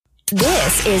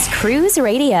This is Cruise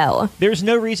Radio. There's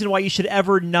no reason why you should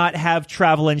ever not have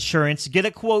travel insurance. Get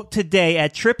a quote today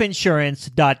at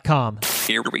tripinsurance.com.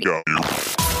 Here we go.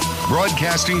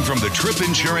 Broadcasting from the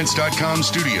tripinsurance.com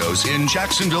studios in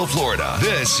Jacksonville, Florida.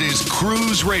 This is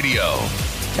Cruise Radio.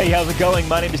 Hey, how's it going?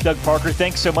 My name is Doug Parker.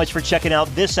 Thanks so much for checking out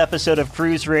this episode of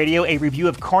Cruise Radio, a review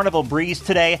of Carnival Breeze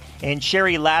today, and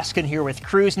Sherry Laskin here with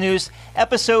Cruise News,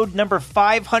 episode number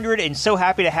 500, and so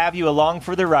happy to have you along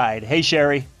for the ride. Hey,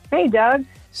 Sherry. Hey, Doug.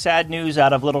 Sad news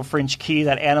out of Little French Key,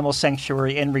 that animal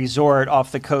sanctuary and resort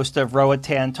off the coast of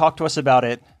Roatan. Talk to us about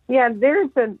it. Yeah, there's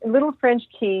a Little French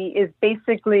Key is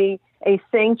basically a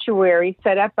sanctuary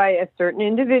set up by a certain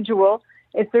individual.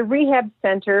 It's a rehab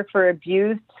center for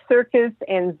abused circus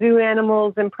and zoo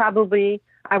animals, and probably,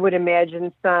 I would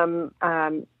imagine, some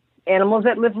animals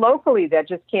that live locally that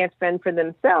just can't fend for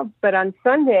themselves. But on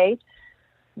Sunday,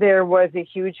 there was a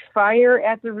huge fire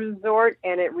at the resort,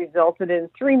 and it resulted in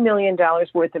 $3 million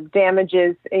worth of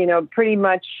damages. You know, pretty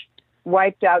much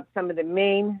wiped out some of the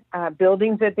main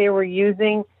buildings that they were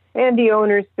using. And the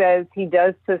owner says he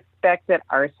does suspect that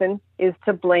arson is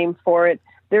to blame for it.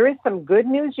 There is some good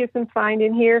news you can find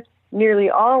in here. Nearly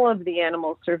all of the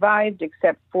animals survived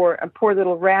except for a poor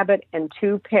little rabbit and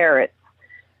 2 parrots.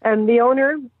 And the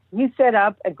owner, he set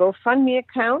up a GoFundMe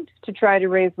account to try to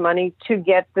raise money to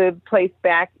get the place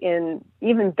back in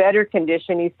even better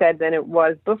condition, he said, than it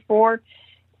was before.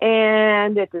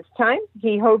 And at this time,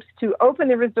 he hopes to open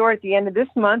the resort at the end of this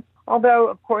month, although,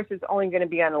 of course, it's only going to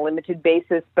be on a limited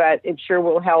basis, but it sure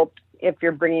will help if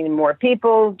you're bringing in more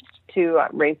people to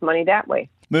raise money that way.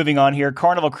 Moving on here,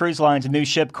 Carnival Cruise Line's new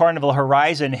ship, Carnival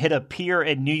Horizon, hit a pier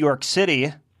in New York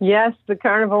City. Yes, the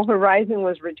Carnival Horizon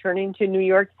was returning to New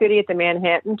York City at the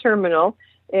Manhattan terminal.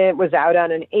 It was out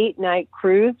on an 8-night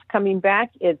cruise. Coming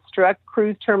back, it struck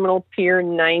Cruise Terminal Pier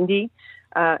 90.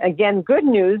 Again, good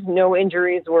news, no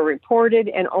injuries were reported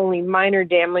and only minor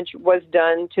damage was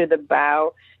done to the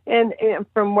bow. And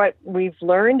from what we've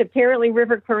learned, apparently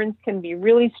river currents can be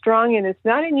really strong, and it's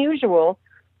not unusual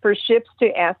for ships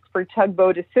to ask for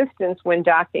tugboat assistance when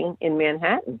docking in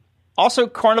Manhattan. Also,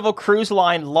 Carnival Cruise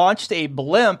Line launched a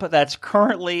blimp that's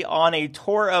currently on a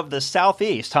tour of the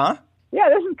Southeast, huh? Yeah,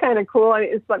 this is kind of cool.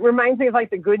 It reminds me of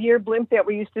like the Goodyear blimp that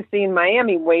we used to see in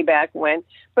Miami way back when.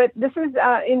 But this is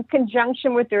in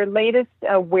conjunction with their latest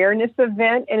awareness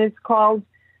event, and it's called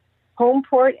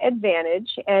Homeport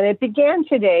Advantage. And it began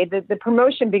today. The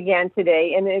promotion began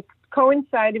today, and it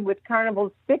coincided with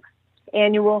Carnival's 6th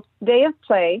annual Day of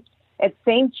Play at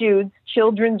St. Jude's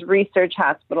Children's Research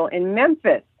Hospital in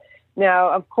Memphis. Now,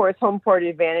 of course, Homeport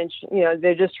Advantage, you know,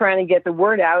 they're just trying to get the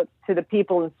word out to the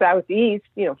people in Southeast,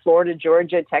 you know, Florida,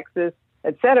 Georgia, Texas,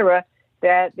 etc.,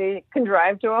 that they can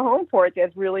drive to a home port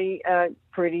that's really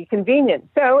pretty convenient.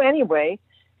 So anyway,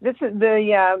 this is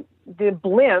the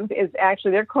blimp is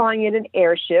actually, they're calling it an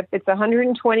airship. It's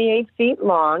 128 feet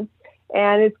long,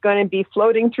 and it's going to be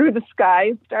floating through the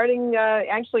skies starting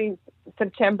actually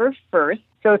September 1st.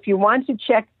 So if you want to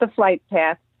check the flight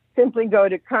path, simply go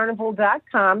to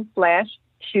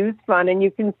carnival.com/choosefun, and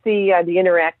you can see the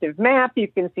interactive map. You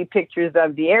can see pictures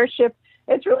of the airship.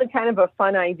 It's really kind of a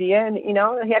fun idea, and, you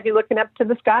know, have you looking up to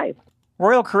the skies.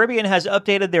 Royal Caribbean has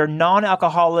updated their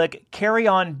non-alcoholic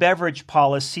carry-on beverage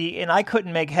policy, and I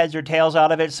couldn't make heads or tails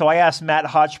out of it, so I asked Matt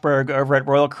Hochberg over at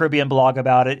Royal Caribbean blog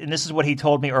about it, and this is what he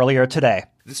told me earlier today.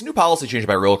 This new policy change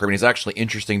by Royal Caribbean is actually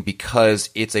interesting because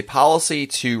it's a policy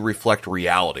to reflect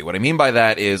reality. What I mean by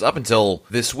that is, up until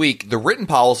this week, the written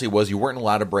policy was you weren't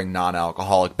allowed to bring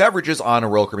non-alcoholic beverages on a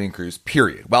Royal Caribbean cruise,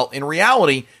 period. Well, in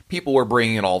reality, people were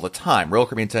bringing it all the time. Royal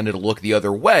Caribbean tended to look the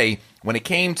other way when it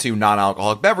came to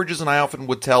non-alcoholic beverages, and I often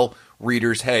would tell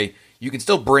readers, hey, you can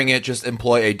still bring it, just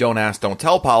employ a don't ask, don't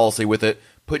tell policy with it,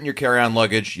 put in your carry-on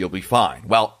luggage, you'll be fine.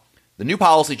 Well, the new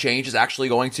policy change is actually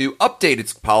going to update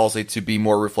its policy to be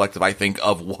more reflective, I think,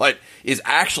 of what is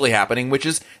actually happening, which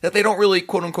is that they don't really,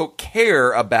 quote-unquote,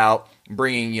 care about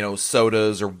bringing, you know,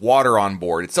 sodas or water on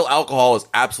board. It's still, alcohol is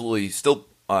absolutely still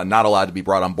not allowed to be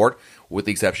brought on board, with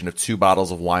the exception of 2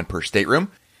 bottles of wine per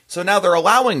stateroom. So now they're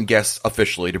allowing guests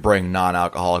officially to bring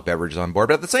non-alcoholic beverages on board,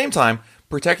 but at the same time,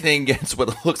 protecting against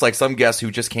what looks like some guests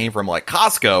who just came from, like,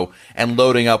 Costco and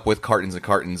loading up with cartons and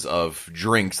cartons of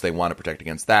drinks. They want to protect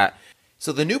against that.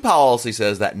 So the new policy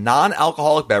says that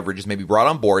non-alcoholic beverages may be brought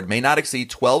on board, may not exceed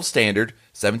 12 standard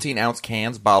 17-ounce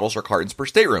cans, bottles, or cartons per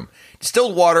stateroom.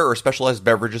 Distilled water or specialized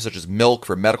beverages such as milk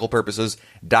for medical purposes,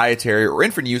 dietary, or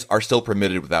infant use are still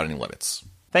permitted without any limits.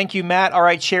 Thank you, Matt. All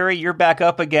right, Sherry, you're back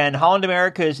up again. Holland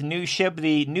America's new ship,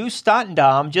 the New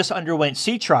Statendam, just underwent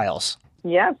sea trials.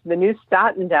 Yes, the New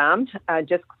Statendam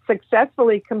just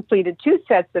successfully completed 2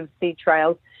 sets of sea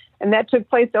trials And that took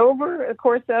place over a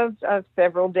course of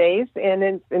several days, and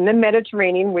in the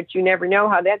Mediterranean, which you never know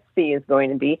how that sea is going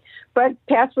to be. But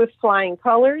passed with flying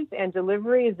colors, and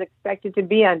delivery is expected to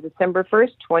be on December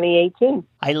 1st, 2018.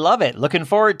 I love it. Looking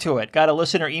forward to it. Got a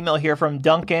listener email here from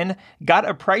Duncan. Got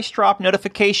a price drop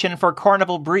notification for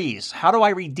Carnival Breeze. How do I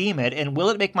redeem it, and will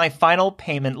it make my final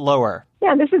payment lower?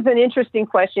 Yeah, this is an interesting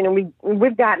question, and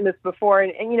we've gotten this before.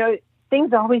 And you know,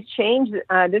 things always change.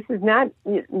 This is not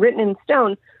written in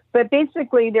stone. But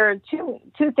basically, there are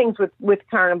two things with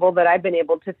Carnival that I've been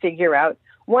able to figure out.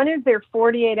 One is their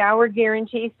 48-hour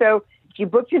guarantee. So if you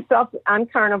book yourself on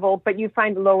Carnival, but you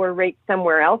find a lower rate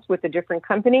somewhere else with a different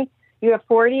company, you have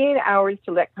 48 hours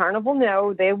to let Carnival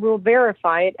know. They will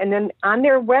verify it. And then on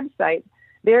their website,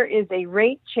 there is a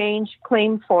rate change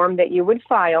claim form that you would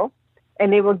file,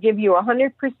 and they will give you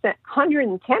 100%,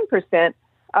 110%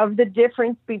 of the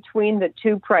difference between the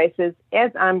two prices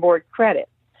as onboard credit.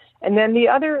 And then the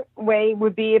other way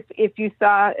would be if you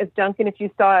saw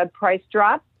a price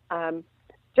drop,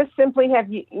 just simply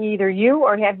have either you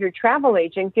or have your travel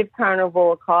agent give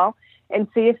Carnival a call and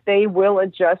see if they will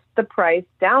adjust the price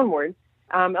downward.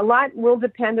 A lot will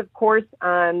depend, of course,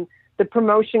 on the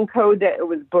promotion code that it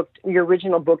was booked, your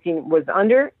original booking was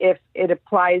under. If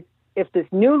this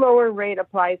new lower rate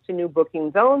applies to new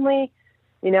bookings only,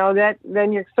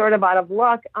 then you're sort of out of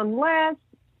luck unless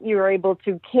you're able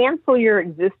to cancel your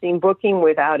existing booking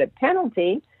without a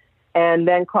penalty and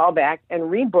then call back and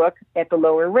rebook at the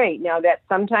lower rate. Now, that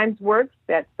sometimes works,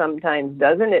 that sometimes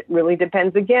doesn't. It really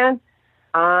depends, again,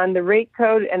 on the rate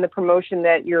code and the promotion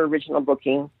that your original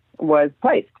booking was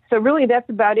placed. So really, that's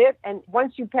about it. And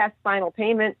once you pass final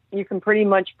payment, you can pretty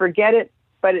much forget it,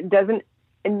 but it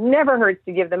never hurts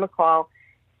to give them a call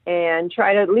and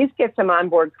try to at least get some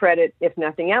onboard credit, if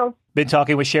nothing else. Been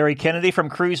talking with Sherry Kennedy from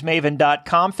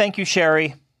cruisemaven.com. Thank you,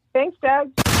 Sherry. Thanks, Doug.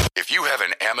 If you have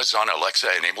an Amazon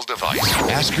Alexa-enabled device,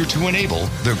 ask her to enable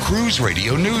the Cruise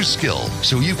Radio News skill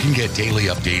so you can get daily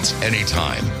updates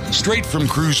anytime, straight from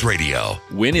Cruise Radio.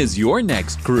 When is your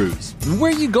next cruise?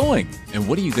 Where are you going? And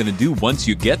what are you going to do once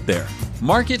you get there?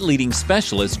 Market-leading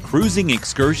specialist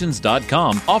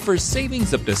CruisingExcursions.com offers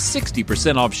savings up to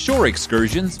 60% off shore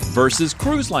excursions versus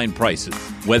cruise line prices.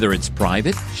 Whether it's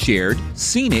private, shared,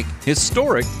 scenic,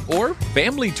 historic, or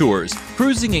family tours,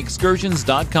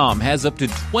 CruisingExcursions.com has up to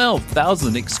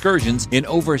 12,000 excursions in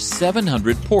over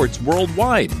 700 ports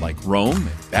worldwide, like Rome,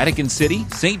 Vatican City,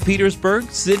 St. Petersburg,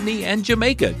 Sydney, and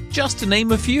Jamaica, just to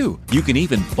name a few. You can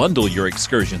even bundle your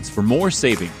excursions for more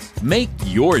savings. Make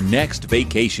your next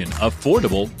vacation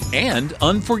affordable and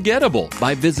unforgettable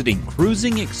by visiting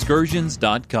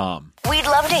CruisingExcursions.com. We'd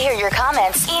love to hear your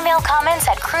comments. Email comments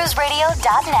at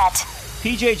cruiseradio.net.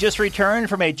 PJ just returned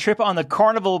from a trip on the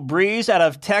Carnival Breeze out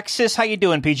of Texas. How you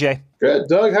doing, PJ? Good.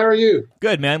 Doug, how are you?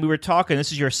 Good, man. We were talking.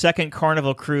 This is your second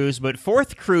Carnival cruise, but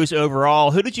fourth cruise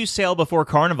overall. Who did you sail before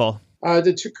Carnival? I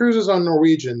did two cruises on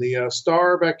Norwegian, the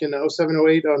Star back in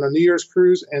 07-08 on a New Year's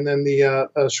cruise, and then the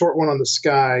short one on the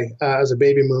Sky as a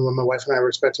baby moon when my wife and I were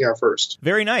expecting our first.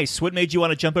 Very nice. What made you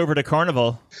want to jump over to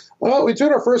Carnival? Well, we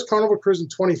took our first Carnival cruise in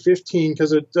 2015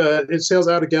 because it sails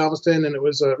out of Galveston, and it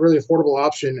was a really affordable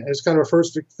option. It's kind of our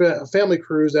first family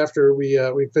cruise after we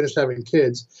finished having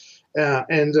kids.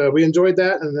 And we enjoyed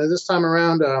that. And then this time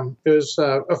around, it was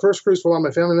a first cruise for a lot of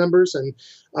my family members, and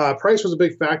price was a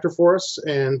big factor for us,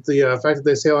 and the fact that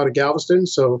they sail out of Galveston.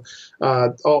 So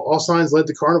all signs led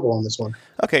to Carnival on this one.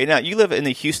 Okay, now you live in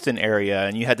the Houston area,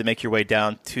 and you had to make your way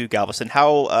down to Galveston.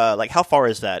 How far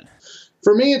is that?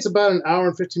 For me, it's about an hour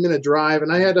and 15-minute drive,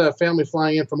 and I had a family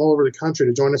flying in from all over the country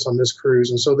to join us on this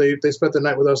cruise, and so they spent the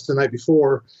night with us the night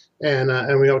before, and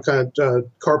we all kind of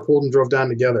carpooled and drove down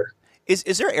together.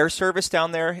 Is there air service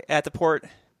down there at the port?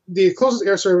 The closest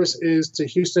air service is to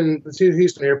Houston, the two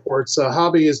Houston airports.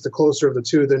 Hobby is the closer of the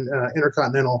two than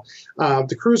Intercontinental.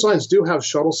 The cruise lines do have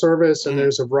shuttle service, and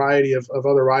there's a variety of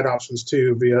other ride options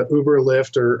too, via Uber,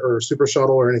 Lyft, or Super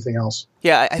Shuttle, or anything else.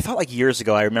 Yeah, I felt like years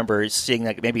ago I remember seeing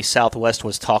that maybe Southwest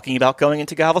was talking about going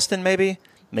into Galveston, maybe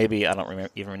I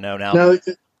don't even know now. No,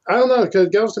 I don't know, because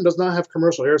Galveston does not have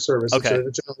commercial air service. Okay.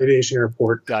 It's a general aviation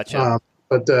airport. Gotcha.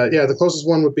 But the closest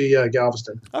one would be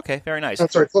Galveston. Okay, very nice. I'm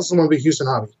sorry, closest one would be Houston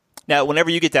Hobby. Now, whenever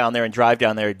you get down there and drive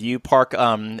down there, do you park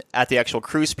at the actual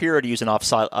cruise pier, or do you use an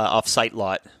off-site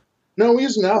lot? No, we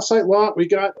use an off-site lot. We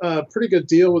got a pretty good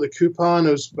deal with a coupon.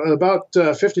 It was about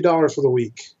 $50 for the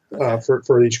week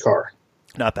for each car.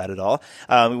 Not bad at all.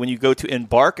 When you go to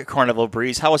embark Carnival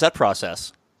Breeze, how was that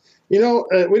process? We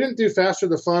didn't do Faster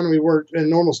the Fun. We weren't in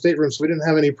normal staterooms, so we didn't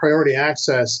have any priority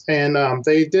access. And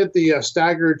they did the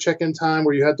staggered check-in time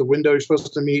where you had the window you're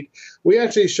supposed to meet. We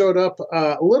actually showed up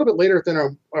a little bit later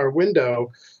than our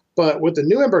window, But with the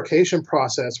new embarkation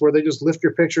process, where they just lift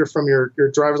your picture from your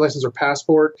driver's license or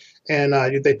passport, and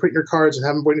they print your cards and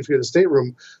have them waiting for you at the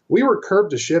stateroom, we were curbed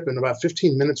to ship in about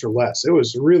 15 minutes or less. It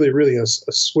was really, really a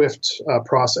swift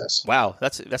process. Wow,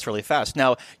 that's really fast.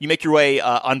 Now, you make your way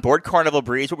on board Carnival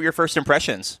Breeze. What were your first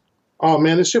impressions? Oh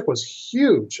man, this ship was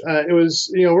huge. It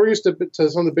was, we're used to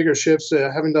some of the bigger ships,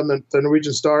 having done the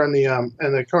Norwegian Star and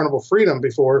the Carnival Freedom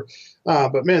before,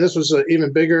 but man, this was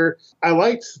even bigger. I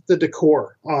liked the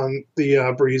decor on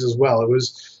the Breeze as well. It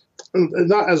was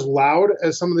not as loud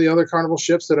as some of the other Carnival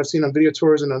ships that I've seen on video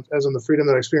tours and as on the Freedom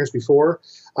that I experienced before,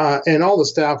 and all the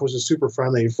staff was just super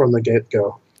friendly from the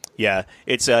get-go. Yeah,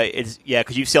 it's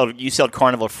because you sailed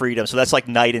Carnival Freedom, so that's like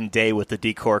night and day with the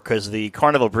decor. Because the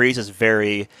Carnival Breeze is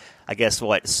very, I guess,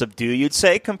 subdued, you'd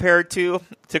say, compared to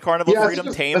Carnival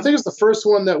Freedom. Tame. I think it's the first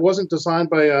one that wasn't designed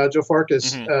by Joe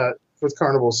Farkas with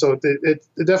Carnival, so it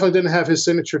definitely didn't have his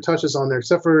signature touches on there,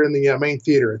 except for in the main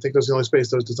theater. I think that was the only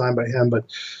space that was designed by him, but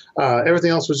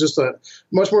everything else was just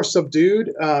much more subdued.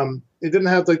 It didn't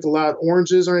have like the loud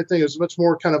oranges or anything. It was much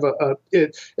more kind of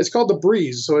it's called the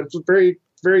Breeze, so it's very,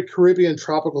 very Caribbean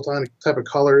tropical type of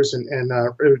colors and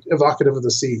evocative of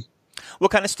the sea.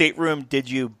 What kind of stateroom did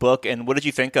you book, and what did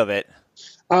you think of it?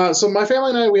 So my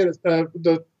family and I, we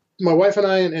had my wife and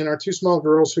I and our two small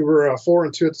girls, who were 4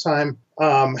 and 2 at the time,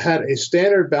 had a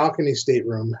standard balcony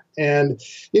stateroom, and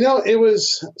it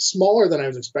was smaller than I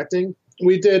was expecting.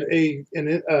 We did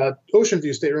an ocean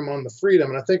view stateroom on the Freedom,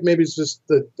 and I think maybe it's just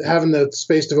having the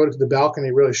space devoted to the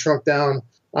balcony really shrunk down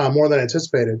more than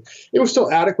anticipated. It was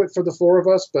still adequate for the 4 of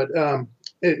us, but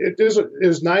it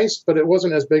was nice, but it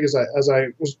wasn't as big as I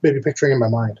was maybe picturing in my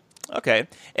mind. Okay.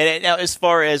 And now, as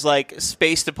far as like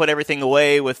space to put everything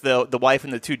away with the wife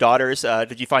and the 2 daughters,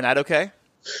 did you find that okay?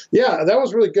 Yeah, that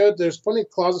was really good. There's plenty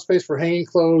of closet space for hanging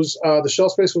clothes. The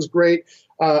shelf space was great.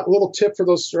 A little tip for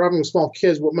those traveling with small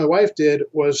kids: what my wife did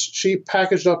was she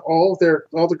packaged up all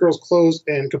the girls' clothes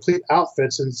and complete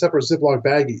outfits in separate Ziploc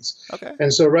baggies. Okay.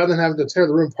 And so rather than having to tear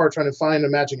the room apart trying to find a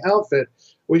matching outfit,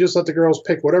 we just let the girls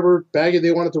pick whatever baggie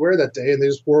they wanted to wear that day, and they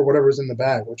just wore whatever was in the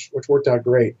bag, which worked out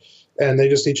great. And they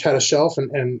just each had a shelf,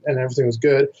 and everything was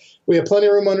good. We had plenty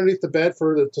of room underneath the bed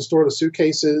to store the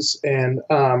suitcases, and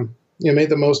made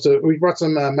the most of. We brought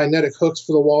some magnetic hooks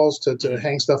for the walls to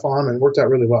hang stuff on, and it worked out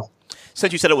really well.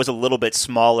 Since you said it was a little bit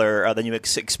smaller than you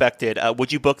expected,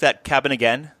 would you book that cabin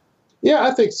again? Yeah,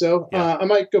 I think so. Yeah. I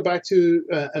might go back to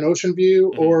an ocean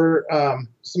view, or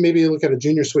maybe look at a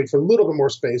junior suite for a little bit more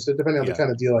space, depending on the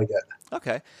kind of deal I get.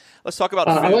 Okay. Let's talk about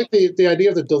I like the idea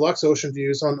of the deluxe ocean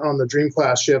views on the Dream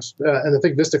class ships, and I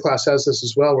think Vista class has this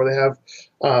as well, where they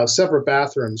have separate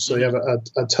bathrooms. So you have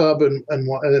a tub and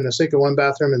then a sink in one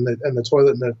bathroom, and the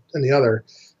toilet in the other.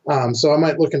 So I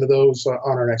might look into those on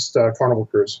our next Carnival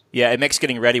cruise. Yeah, it makes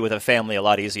getting ready with a family a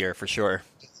lot easier, for sure.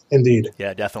 Indeed.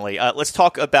 Yeah, definitely. Let's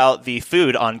talk about the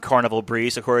food on Carnival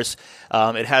Breeze. Of course,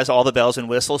 it has all the bells and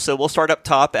whistles. So we'll start up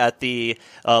top at the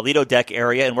Lido deck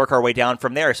area and work our way down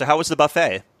from there. So how was the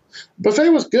buffet? Buffet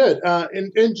was good.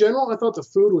 In general, I thought the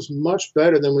food was much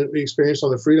better than what we experienced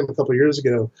on the Freedom a couple of years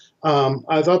ago.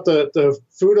 I thought the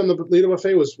food on the Lido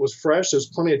buffet was fresh. There's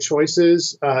plenty of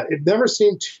choices. It never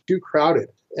seemed too crowded.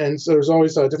 And so there's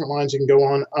always different lines you can go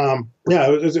on.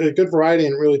 It was a good variety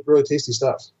and really, really tasty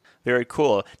stuff. Very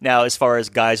cool. Now, as far as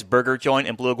Guy's Burger Joint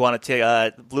and Blue Iguana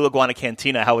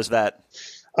Cantina, how was that?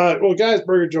 Guy's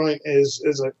Burger Joint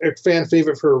is a fan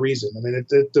favorite for a reason. I mean,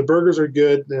 the burgers are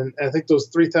good, and I think those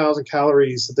 3,000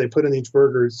 calories that they put in each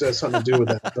burger has something to do with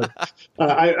that. But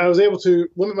I was able to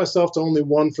limit myself to only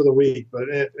one for the week, but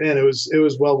it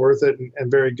was well worth it and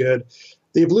very good.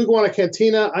 The Blue Iguana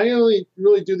Cantina, I only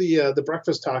really do the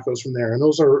breakfast tacos from there, and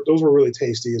those were really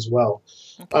tasty as well.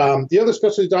 Okay. The other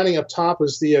specialty dining up top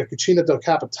is the Cucina del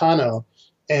Capitano,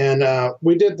 and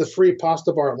we did the free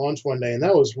pasta bar at lunch one day, and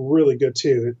that was really good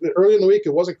too. Early in the week,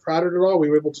 it wasn't crowded at all. We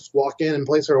were able to just walk in and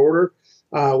place our order.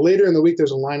 Later in the week,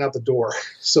 there's a line out the door,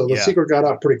 so the secret got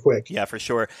out pretty quick. Yeah, for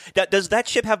sure. Does that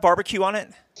ship have barbecue on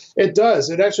it? It does.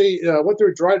 It actually went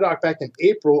through a dry dock back in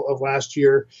April of last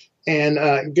year. And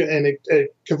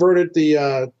it converted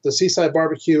the seaside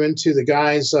barbecue into the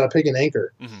Guy's Pig and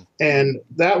Anchor, and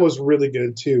that was really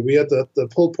good too. We had the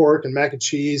pulled pork and mac and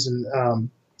cheese and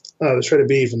the shredded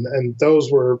beef, and those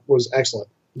was excellent,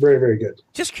 very, very good.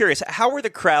 Just curious, how were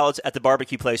the crowds at the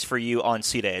barbecue place for you on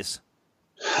sea days?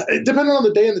 It depended on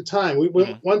the day and the time. We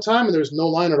went one time and there was no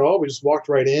line at all. We just walked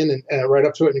right in and right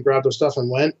up to it and grabbed our stuff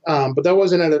and went. But that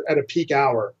wasn't at a peak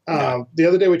hour. The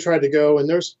other day we tried to go and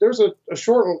there's a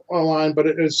short line, but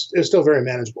it's still very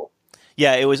manageable.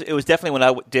 Yeah, it was definitely when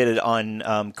I did it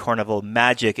on Carnival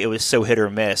Magic, it was so hit or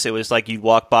miss. It was like you'd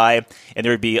walk by and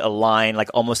there would be a line like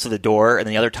almost to the door, and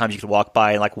then the other times you could walk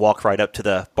by and like walk right up to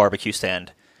the barbecue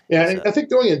stand. Yeah, So, I think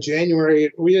going in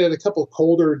January, we had a couple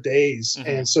colder days,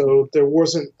 and so there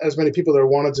wasn't as many people that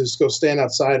wanted to just go stand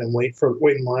outside and wait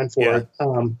in line for it.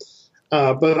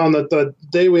 But on the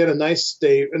day we had a nice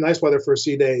weather for a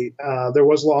sea day, there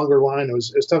was longer line. It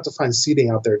was tough to find seating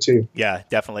out there too. yeah,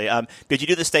 definitely. Did you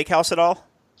do the steakhouse at all?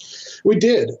 We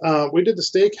did. We did the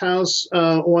steakhouse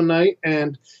one night,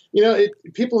 and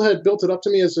people had built it up to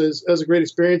me as a great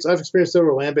experience. I've experienced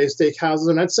several land-based steakhouses,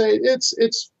 and I'd say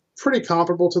it's pretty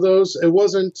comparable to those. It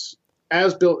wasn't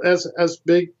as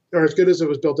big or as good as it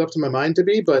was built up to my mind to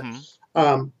be, but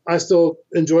I still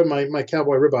enjoyed my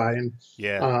cowboy ribeye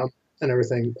and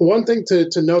everything. One thing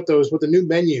to note though is with the new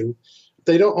menu,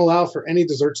 they don't allow for any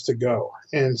desserts to go,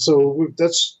 and so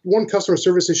that's one customer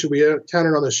service issue we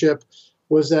encountered on the ship.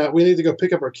 Was that we need to go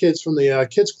pick up our kids from the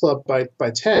kids club by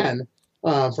 10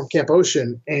 from Camp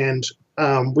Ocean, and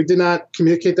we did not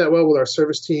communicate that well with our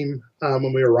service team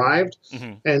when we arrived.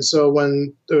 And so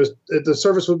when the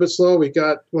service was a bit slow,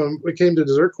 when we came to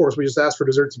dessert course, we just asked for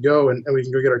dessert to go and we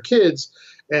can go get our kids,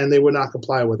 and they would not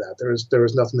comply with that. There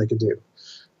was nothing they could do.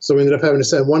 So we ended up having to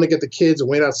send one to get the kids and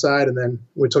wait outside, and then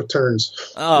we took turns.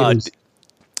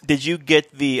 Did you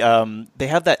get the? They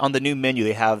have that on the new menu.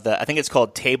 They have I think it's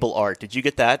called table art. Did you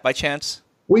get that by chance?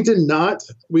 We did not.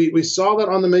 We saw that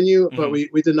on the menu, but we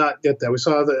did not get that. We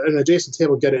saw an adjacent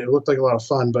table get it. It looked like a lot of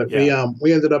fun, but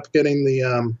we ended up getting the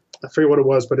I forget what it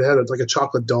was, but it had like a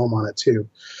chocolate dome on it too.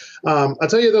 I'll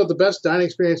tell you though, the best dining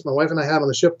experience my wife and I had on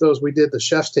the ship though is we did the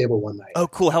chef's table one night. Oh,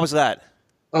 cool! How was that?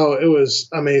 Oh, it was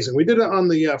amazing. We did it on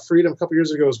the Freedom a couple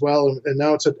years ago as well, and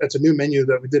now it's a new menu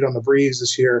that we did on the Breeze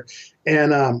this year.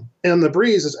 And the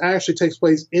Breeze actually takes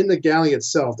place in the galley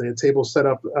itself. They had tables set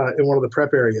up in one of the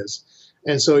prep areas.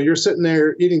 And so you're sitting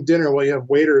there eating dinner while you have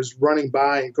waiters running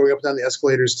by and going up and down the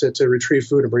escalators to retrieve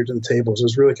food and bring it to the tables. It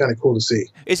was really kind of cool to see.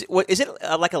 Is it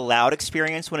like a loud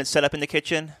experience when it's set up in the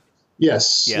kitchen?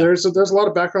 Yes, yeah. There's a lot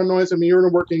of background noise. I mean, you're in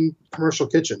a working commercial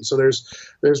kitchen, so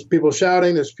there's people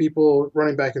shouting, there's people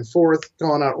running back and forth,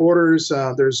 calling out orders.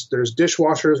 There's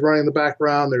dishwashers running in the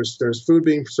background. There's food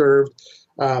being served.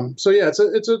 So yeah,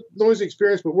 it's a noisy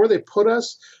experience, but where they put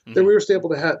us, then we were still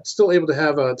able to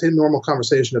have a normal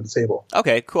conversation at the table.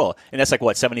 Okay, cool. And that's like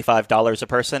what, $75 a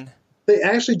person? They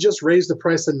actually just raised the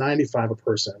price to $95 a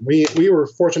person. We were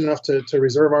fortunate enough to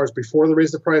reserve ours before they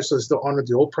raised the price, so they still honored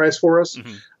the old price for us.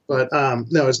 But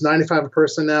no, it's $95 a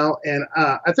person now, and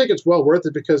I think it's well worth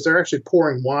it because they're actually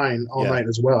pouring wine all night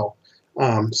as well.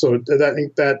 So I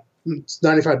think that it's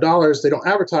 $95. They don't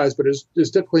advertise, but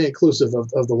it's typically inclusive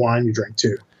of the wine you drink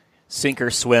too. Sink or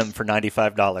swim for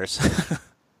 $95.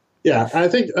 Yeah, I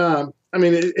think. I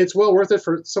mean, it's well worth it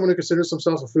for someone who considers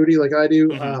themselves a foodie like I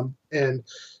do. And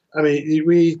I mean,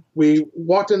 we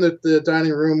walked in the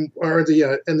dining room or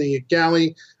in the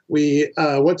galley. We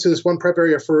went to this one prep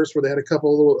area first where they had a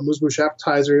couple of little amuse-bouche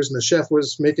appetizers, and the chef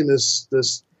was making this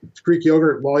Greek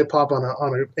yogurt lollipop on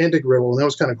an Antic griddle, and that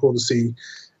was kind of cool to see.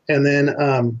 And then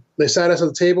they sat us at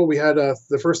the table. We had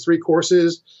the first three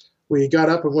courses. We got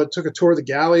up and took a tour of the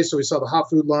galley, so we saw the hot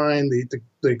food line,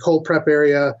 the cold prep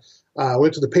area.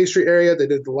 Went to the pastry area. They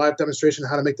did the live demonstration of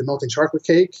how to make the melting chocolate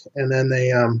cake, and then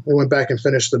they went back and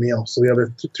finished the meal. So the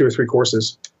other 2 or 3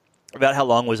 courses. About how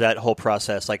long was that whole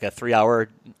process? Like a 3-hour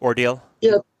ordeal?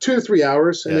 Yeah, 2 to 3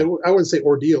 hours. Yeah. And I wouldn't say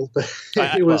ordeal, but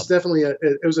it was definitely a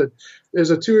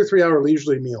 2 or 3 hour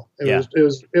leisurely meal. It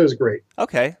was great.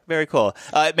 Okay, very cool.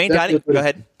 Main dining. Go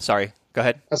ahead. Sorry, go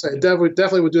ahead. I say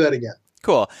definitely would do that again.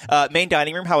 Cool. Main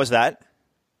dining room. How was that?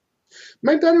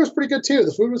 Main dining was pretty good too.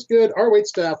 The food was good. Our wait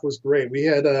staff was great. We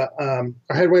had our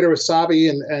head waiter was Sabi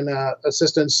and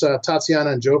assistants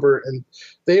Tatiana and Jober, and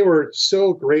they were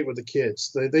so great with the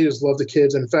kids. They just loved the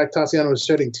kids. And in fact, Tatiana was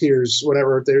shedding tears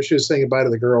whenever she was saying goodbye to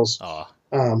the girls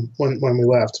when we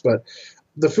left. But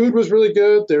the food was really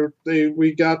good.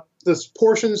 We got the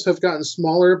portions have gotten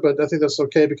smaller, but I think that's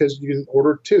okay because you can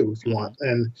order 2 if you want,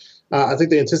 and I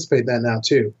think they anticipate that now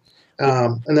too.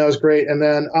 And that was great. And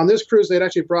then on this cruise, they'd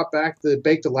actually brought back the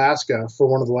baked Alaska for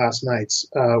one of the last nights,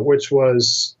 which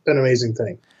was an amazing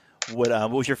thing.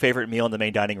 What was your favorite meal in the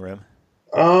main dining room?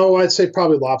 Oh, I'd say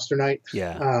probably lobster night.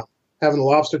 Yeah. Having the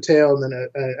lobster tail, and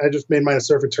then I just made mine a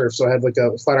surf and turf, so I had like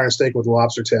a flat iron steak with a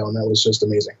lobster tail, and that was just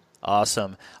amazing.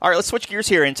 Awesome. All right, let's switch gears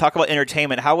here and talk about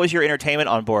entertainment. How was your entertainment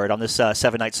on board on this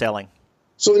 7-night sailing?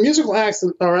 So the musical acts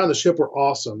around the ship were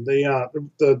awesome.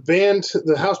 The band,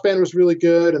 the house band was really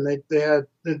good, and they had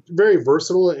very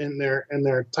versatile in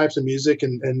their types of music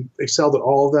and excelled at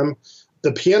all of them.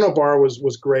 The piano bar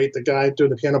was great. The guy doing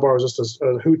the piano bar was just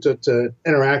a hoot to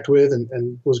interact with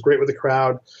and was great with the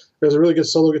crowd. There's a really good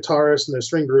solo guitarist and there's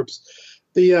string groups.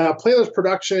 The playlist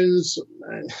productions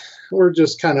were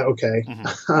just kind of okay.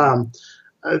 Mm-hmm.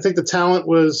 I think the talent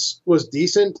was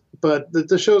decent, but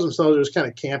the shows themselves are just kind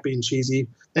of campy and cheesy.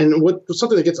 And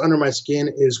something that gets under my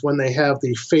skin is when they have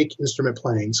the fake instrument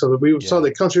playing. So we saw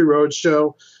the Country Road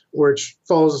show, which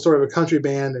follows the story of a country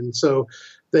band, and so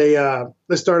they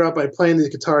start out by playing these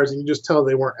guitars, and you just tell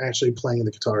they weren't actually playing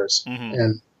the guitars. Mm-hmm.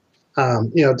 And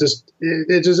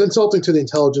it's just insulting to the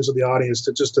intelligence of the audience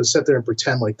to sit there and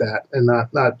pretend like that and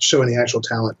not show any actual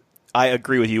talent. I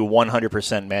agree with you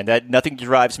 100%, man. Nothing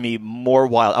drives me more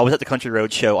wild. I was at the Country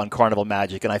Road show on Carnival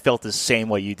Magic, and I felt the same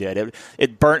way you did.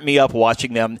 It burnt me up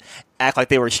watching them act like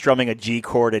they were strumming a G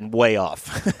chord and way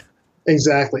off.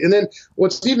 Exactly. And then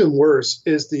what's even worse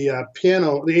is the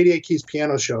piano, the 88 Keys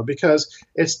piano show, because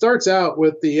it starts out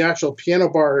with the actual piano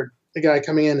bar guy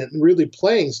coming in and really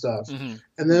playing stuff. Mm-hmm.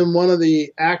 And then one of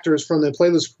the actors from the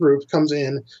playlist group comes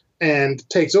in and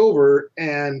takes over,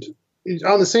 and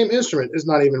on the same instrument is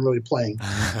not even really playing.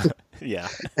 Yeah.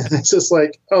 And it's just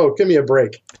like, oh, give me a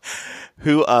break.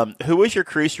 Who was your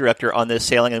cruise director on this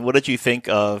sailing, and what did you think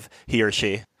of he or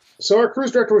she? So our cruise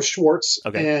director was Schwartz,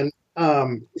 and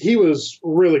he was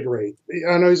really great.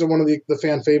 I know he's one of the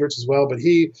fan favorites as well, but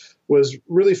he was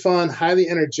really fun, highly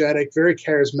energetic, very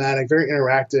charismatic, very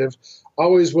interactive,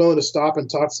 always willing to stop and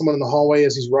talk to someone in the hallway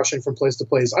as he's rushing from place to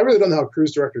place. I really don't know how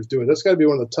cruise directors do it. That's got to be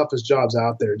one of the toughest jobs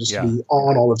out there, just to be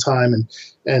on all the time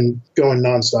and going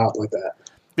nonstop like that.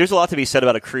 There's a lot to be said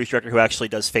about a cruise director who actually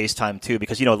does FaceTime too,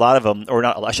 because, a lot of them, or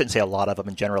not, I shouldn't say a lot of them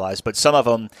and generalize, but some of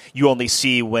them you only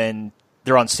see when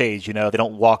they're on stage, they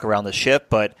don't walk around the ship,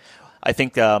 but I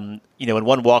think, when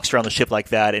one walks around the ship like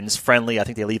that and is friendly, I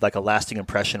think they leave like a lasting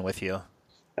impression with you.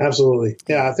 Absolutely.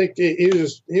 Yeah, I think he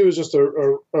was just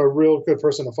a real good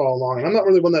person to follow along. And I'm not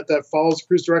really one that follows the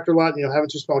cruise director a lot. Having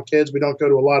two small kids, we don't go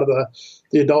to a lot of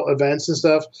the adult events and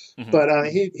stuff. Mm-hmm.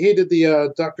 But he did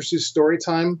the Dr. Seuss story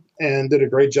time and did a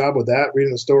great job with that,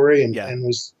 reading the story and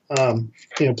was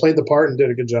played the part and did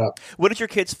a good job. What did your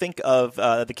kids think of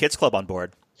the kids club on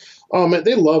board? Oh man,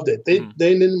 they loved it. They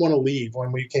didn't want to leave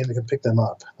when we came to pick them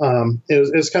up.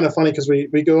 It was kind of funny because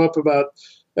we go up about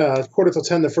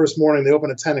 9:45 the first morning. They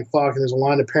open at 10 o'clock, and there's a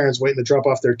line of parents waiting to drop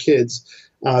off their kids,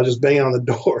 just banging on the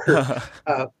door.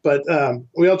 But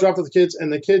we all dropped off the kids,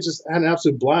 and the kids just had an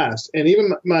absolute blast. And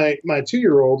even my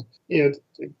 2-year-old,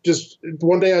 just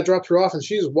one day I dropped her off, and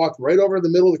she just walked right over the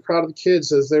middle of the crowd of the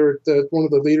kids as one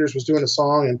of the leaders was doing a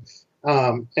song,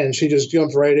 and she just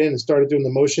jumped right in and started doing the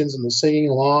motions and the singing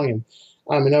along. And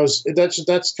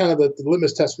that's kind of the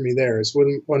litmus test for me there is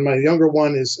when my younger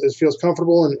one feels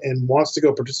comfortable and wants to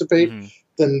go participate,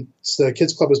 then the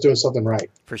kids club is doing something right.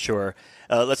 For sure.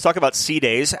 Let's talk about sea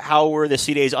days. How were the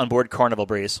sea days on board Carnival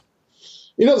Breeze?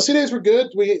 The sea days were good.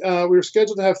 We were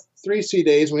scheduled to have 3 sea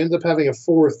days. We ended up having a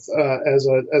 4th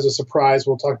as a surprise.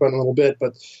 We'll talk about in a little bit,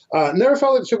 but never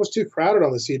felt like the ship was too crowded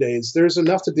on the sea days. There's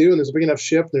enough to do, and there's a big enough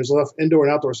ship. And there's enough indoor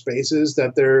and outdoor spaces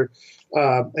that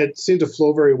it seemed to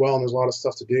flow very well, and there's a lot of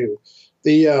stuff to do.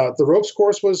 The ropes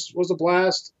course was a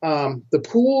blast. The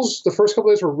pools, the first couple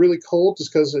of days were really cold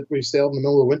just because we sailed in the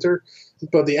middle of the winter,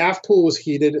 but the aft pool was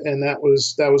heated, and that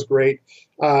was great.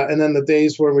 And then the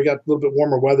days where we got a little bit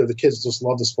warmer weather, the kids just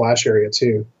loved the splash area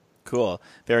too. Cool.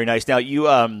 Very nice. Now, you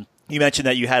mentioned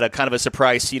that you had a kind of a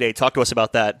surprise sea day. Talk to us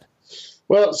about that.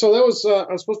 Well, so that was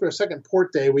supposed to be our second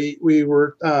port day. We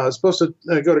were supposed to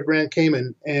go to Grand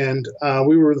Cayman, and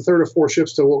we were the third of 4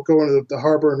 ships to go into the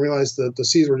harbor and realize that the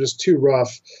seas were just too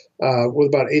rough with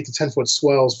about 8 to 10 foot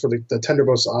swells for the tender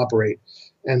boats to operate.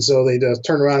 And so they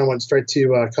turned around and went straight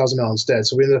to Cozumel instead.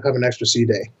 So we ended up having an extra sea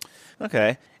day.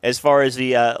 Okay. As far as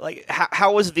the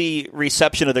how was the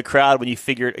reception of the crowd when you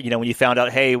figured, when you found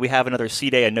out, hey, we have another sea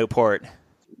day and no port?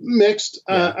 Mixed.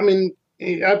 Yeah.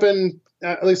 I've been,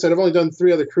 like I said, I've only done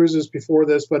 3 other cruises before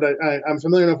this, but I'm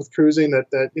familiar enough with cruising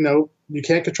that you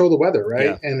can't control the weather, right?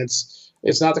 Yeah. And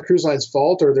it's not the cruise line's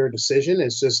fault or their decision.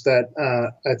 It's just that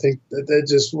I think that they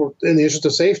just, in the interest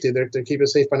of safety, they keep it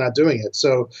safe by not doing it.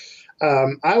 So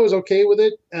I was okay with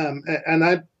it, and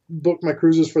I booked my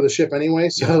cruises for the ship anyway,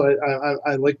 so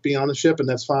I like being on the ship, and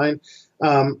that's fine.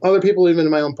 Other people, even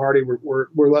in my own party, were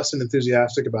less than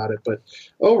enthusiastic about it, but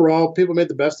overall, people made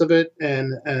the best of it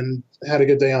and had a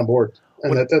good day on board.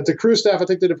 And the cruise staff, I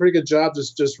think, did a pretty good job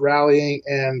just rallying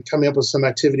and coming up with some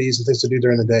activities and things to do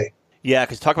during the day. Yeah,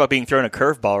 because talk about being thrown a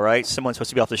curveball, right? Someone's supposed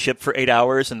to be off the ship for 8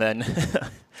 hours, and then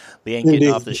they ain't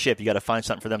getting off the ship. You got to find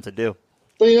something for them to do.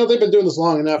 But they've been doing this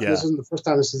long enough. Yeah. This isn't the first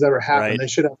time this has ever happened. Right. They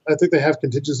should have. I think they have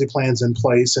contingency plans in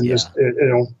place and just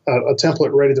a template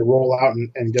ready to roll out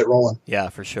and get rolling. Yeah,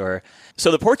 for sure.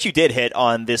 So the ports you did hit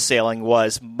on this sailing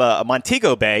was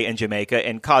Montego Bay in Jamaica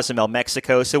and Cozumel,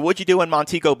 Mexico. So what'd you do in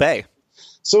Montego Bay?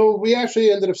 So we actually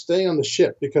ended up staying on the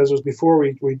ship because it was before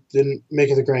we didn't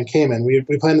make it to Grand Cayman. We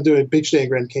planned to do a beach day in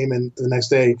Grand Cayman the next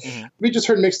day. Mm-hmm. We just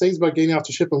heard mixed things about getting off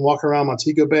the ship and walking around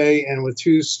Montego Bay, and with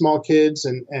 2 small kids,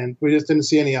 and we just didn't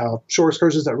see any shore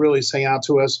excursions that really sang out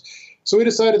to us. So we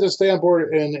decided to stay on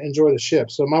board and enjoy the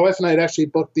ship. So my wife and I had actually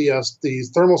booked the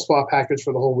thermal spa package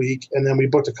for the whole week, and then we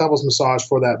booked a couples massage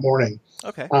for that morning.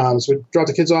 Okay. So we dropped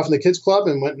the kids off in the kids club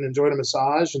and went and enjoyed a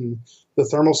massage and the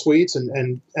thermal suites,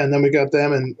 and then we got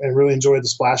them and really enjoyed the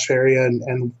splash area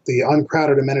and the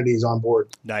uncrowded amenities on board.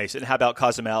 Nice. And how about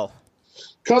Cozumel?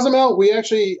 Cozumel, we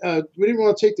actually we didn't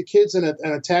want to take the kids in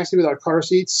a taxi without car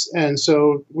seats, and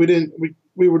so we didn't.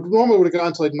 We would normally would have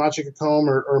gone to like Nachi Cacombe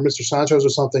or Mr. Sancho's or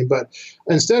something, but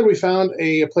instead we found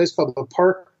a place called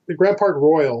the Grand Park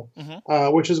Royal,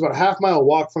 mm-hmm. Which is about a half-mile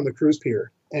walk from the cruise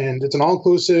pier, and it's an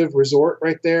all-inclusive resort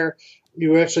right there.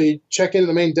 You actually check into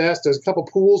the main desk. There's a couple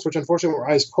pools, which unfortunately were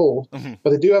ice cold, mm-hmm.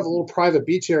 but they do have a little private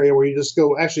beach area where you just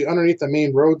go actually underneath the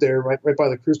main road there, right by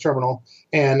the cruise terminal.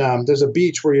 And there's a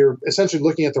beach where you're essentially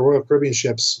looking at the Royal Caribbean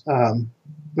ships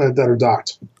that are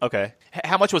docked. Okay.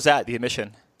 How much was that, the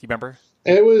admission? Do you remember?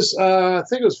 It was, I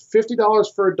think it was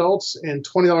 $50 for adults and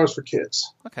 $20 for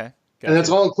kids. Okay. Gotcha. And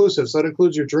that's all inclusive. So it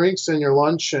includes your drinks and your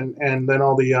lunch and then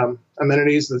all the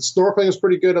amenities. The snorkeling is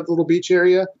pretty good at the little beach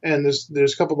area. And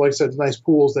there's a couple, like I said, nice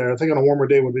pools there. I think on a warmer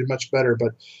day would be much better.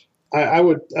 But I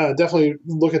would definitely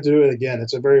look at doing it again.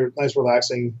 It's a very nice,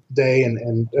 relaxing day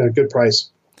and a good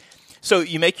price. So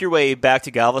you make your way back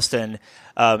to Galveston.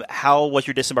 How was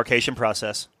your disembarkation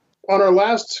process? On our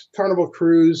last Carnival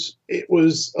cruise, it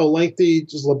was a lengthy,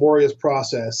 just laborious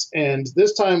process. And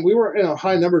this time we were in a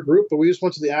high number group, but we just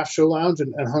went to the aft show lounge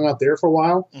and hung out there for a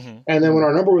while. Mm-hmm. And then when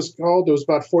our number was called, it was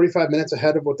about 45 minutes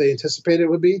ahead of what they anticipated it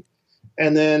would be.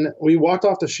 And then we walked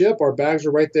off the ship. Our bags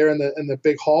were right there in the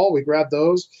big hall. We grabbed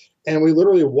those and we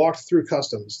literally walked through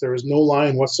customs. There was no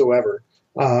line whatsoever.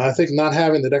 I think not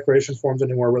having the declaration forms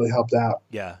anymore really helped out.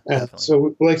 Yeah, definitely.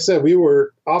 So, like I said, we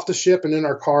were off the ship and in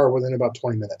our car within about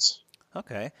 20 minutes.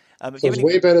 Okay. So it was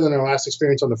way better than our last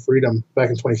experience on the Freedom back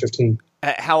in 2015.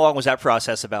 How long was that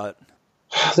process about?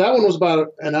 That one was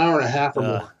about an hour and a half or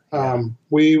more. Yeah.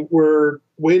 We were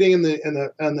waiting in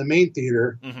the main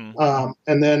theater, mm-hmm.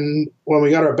 And then when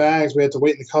we got our bags, we had to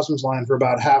wait in the customs line for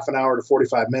about half an hour to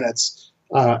 45 minutes,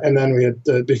 and then we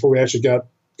had before we actually got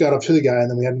up to the guy, and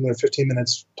then we had another 15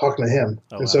 minutes talking to him.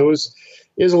 Oh, and wow. So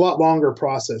it was a lot longer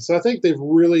process. So I think they've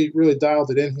really, really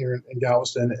dialed it in here in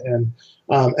Galveston, and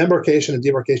embarkation and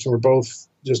debarkation were both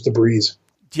just a breeze.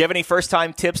 Do you have any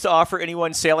first-time tips to offer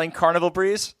anyone sailing Carnival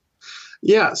Breeze?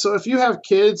 Yeah, so if you have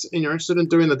kids and you're interested in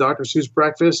doing the Dr. Seuss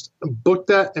breakfast, book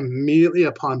that immediately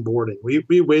upon boarding.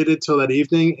 We waited till that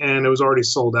evening, and it was already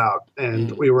sold out,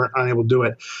 and we weren't unable to do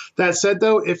it. That said,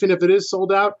 though, even if it is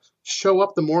sold out, show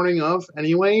up the morning of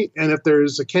anyway, and if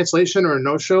there's a cancellation or a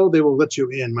no-show, they will let you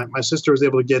in. My sister was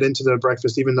able to get into the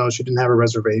breakfast even though she didn't have a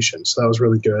reservation, so that was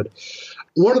really good.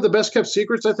 One of the best-kept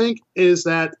secrets, I think, is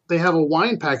that they have a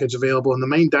wine package available in the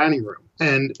main dining room.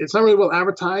 And it's not really well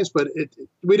advertised, but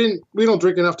we don't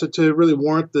drink enough to really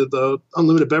warrant the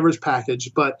unlimited beverage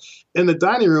package. But in the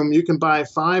dining room, you can buy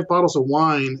 5 bottles of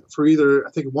wine for either,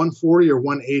 I think, $140 or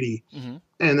 $180. Mm-hmm.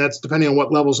 And that's depending on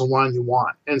what levels of wine you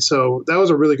want. And so that was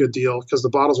a really good deal because the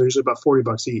bottles are usually about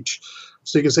 $40 each.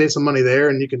 So you can save some money there,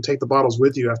 and you can take the bottles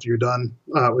with you after you're done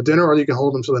with dinner, or you can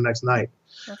hold them for the next night.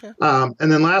 Okay.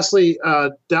 And then lastly,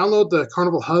 download the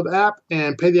Carnival Hub app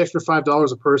and pay the extra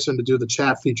 $5 a person to do the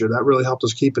chat feature. That really helped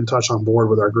us keep in touch on board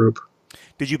with our group.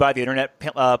 Did you buy the internet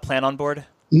plan on board?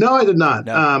 No, I did not.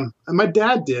 No. My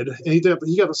dad did, and he got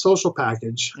the social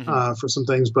package for some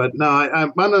things. But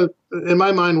no, in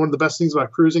my mind, one of the best things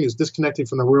about cruising is disconnecting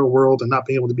from the real world and not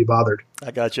being able to be bothered.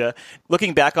 I gotcha.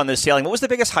 Looking back on this sailing, what was the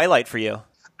biggest highlight for you?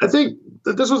 I think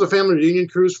that this was a family reunion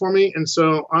cruise for me. And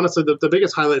so, honestly, the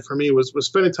biggest highlight for me was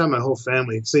spending time with my whole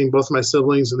family, seeing both my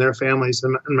siblings and their families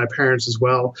and my parents as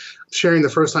well. Sharing the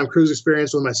first-time cruise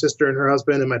experience with my sister and her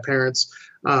husband and my parents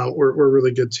were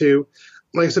really good, too.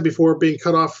 Like I said before, being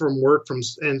cut off from work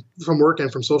and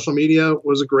from social media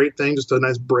was a great thing. Just a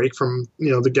nice break from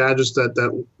the gadgets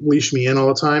that leash me in all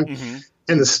the time. Mm-hmm.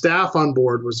 And the staff on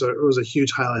board was a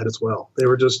huge highlight as well. They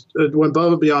were just went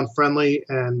above and beyond friendly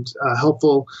and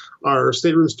helpful. Our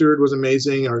stateroom steward was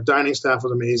amazing. Our dining staff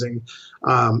was amazing.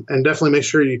 And definitely make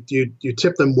sure you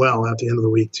tip them well at the end of the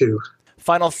week too.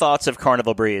 Final thoughts of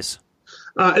Carnival Breeze.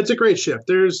 It's a great ship.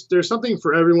 There's something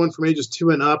for everyone from ages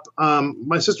 2 and up.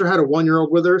 My sister had a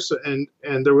 1-year-old with her,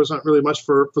 and there wasn't really much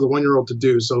for the 1-year-old to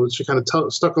do, so she kind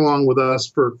of stuck along with us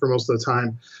for most of the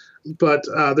time. But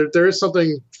there is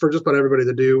something for just about everybody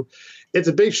to do. It's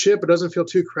a big ship. It doesn't feel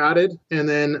too crowded. And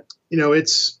then,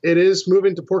 it is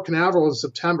moving to Port Canaveral in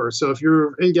September. So if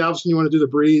you're in Galveston, you want to do the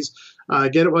Breeze,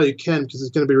 get it while you can, because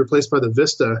it's going to be replaced by the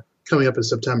Vista coming up in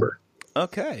September.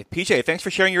 Okay. PJ, thanks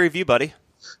for sharing your review, buddy.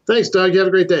 Thanks, Doug. You have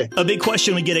a great day. A big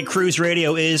question we get at Cruise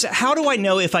Radio is, how do I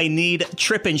know if I need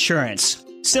trip insurance?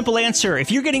 Simple answer.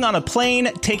 If you're getting on a plane,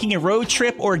 taking a road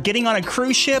trip, or getting on a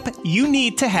cruise ship, you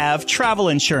need to have travel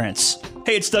insurance.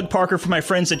 Hey, it's Doug Parker from my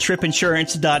friends at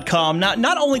tripinsurance.com.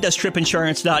 Not only does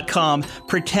tripinsurance.com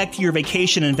protect your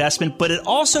vacation investment, but it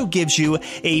also gives you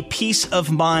a peace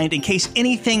of mind in case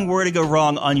anything were to go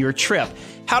wrong on your trip.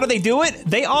 How do they do it?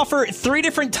 They offer 3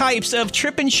 different types of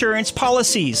trip insurance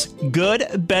policies.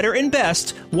 Good, better, and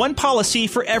best. One policy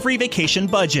for every vacation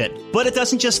budget. But it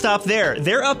doesn't just stop there.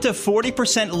 They're up to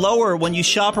 40% lower when you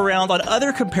shop around on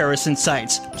other comparison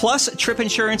sites. Plus,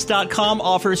 tripinsurance.com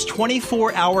offers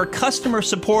 24-hour customer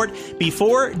support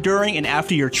before, during, and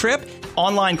after your trip,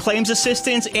 online claims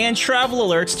assistance, and travel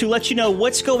alerts to let you know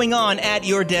what's going on at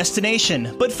your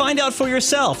destination. But find out for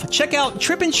yourself. Check out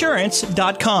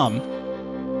tripinsurance.com.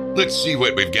 Let's see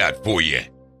what we've got for you.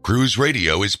 Cruise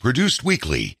Radio is produced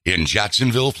weekly in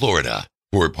Jacksonville, Florida.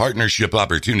 For partnership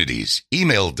opportunities,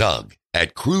 email Doug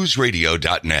at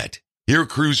cruiseradio.net. Hear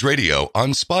Cruise Radio on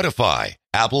Spotify,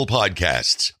 Apple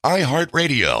Podcasts,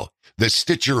 iHeartRadio, the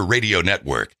Stitcher Radio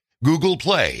Network, Google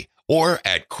Play, or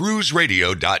at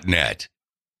cruiseradio.net.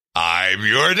 I'm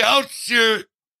your announcer,